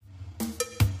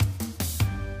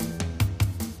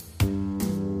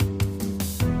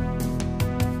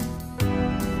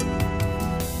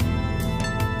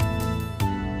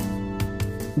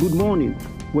Good morning.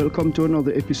 Welcome to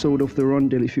another episode of the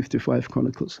Rondelli 55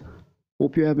 Chronicles.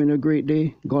 Hope you're having a great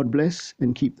day. God bless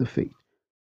and keep the faith.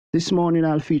 This morning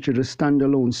I'll feature the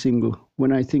standalone single,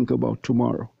 When I Think About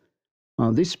Tomorrow.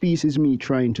 This piece is me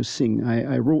trying to sing.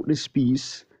 I wrote this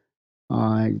piece.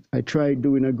 I tried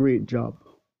doing a great job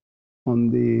on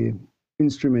the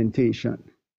instrumentation.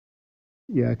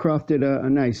 Yeah, I crafted a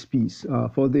nice piece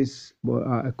for this, but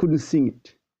I couldn't sing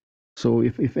it. So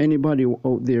if anybody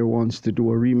out there wants to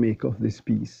do a remake of this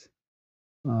piece,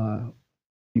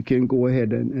 you can go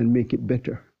ahead and make it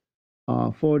better.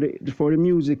 For the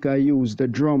music, I used the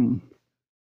drum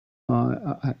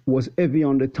was heavy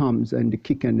on the toms and the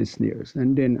kick and the snares,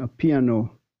 and then a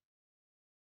piano,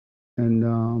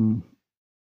 and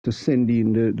to send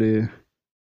in the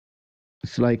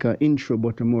it's like an intro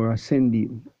but a more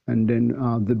ascending, and then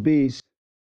the bass,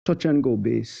 touch and go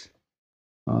bass.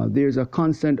 There's a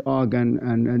constant organ,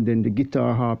 and then the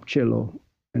guitar, harp, cello,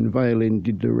 and violin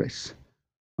did the rest.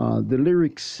 The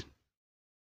lyrics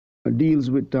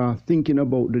deals with thinking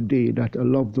about the day that a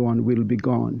loved one will be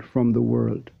gone from the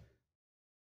world,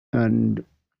 and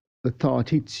the thought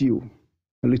hits you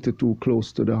a little too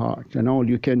close to the heart, and all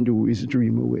you can do is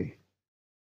dream away.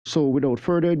 So without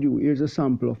further ado, here's a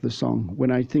sample of the song,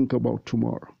 When I Think About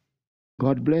Tomorrow.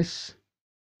 God bless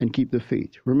and keep the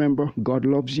faith. Remember, God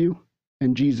loves you,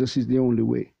 and Jesus is the only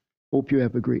way. Hope you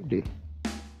have a great day.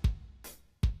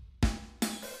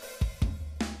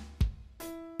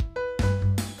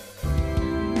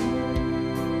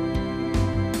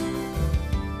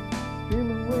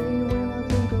 Dream away when I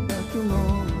think about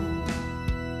tomorrow.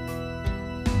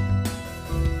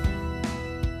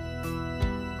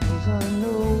 'Cause I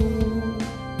know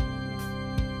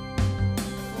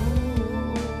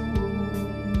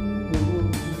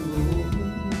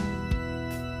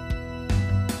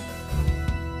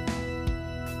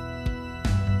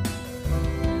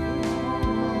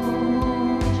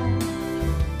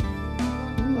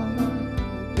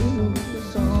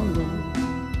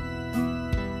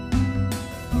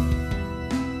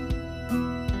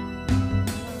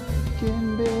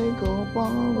can beg or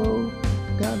borrow,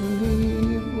 gotta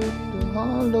live with the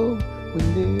hollow when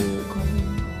there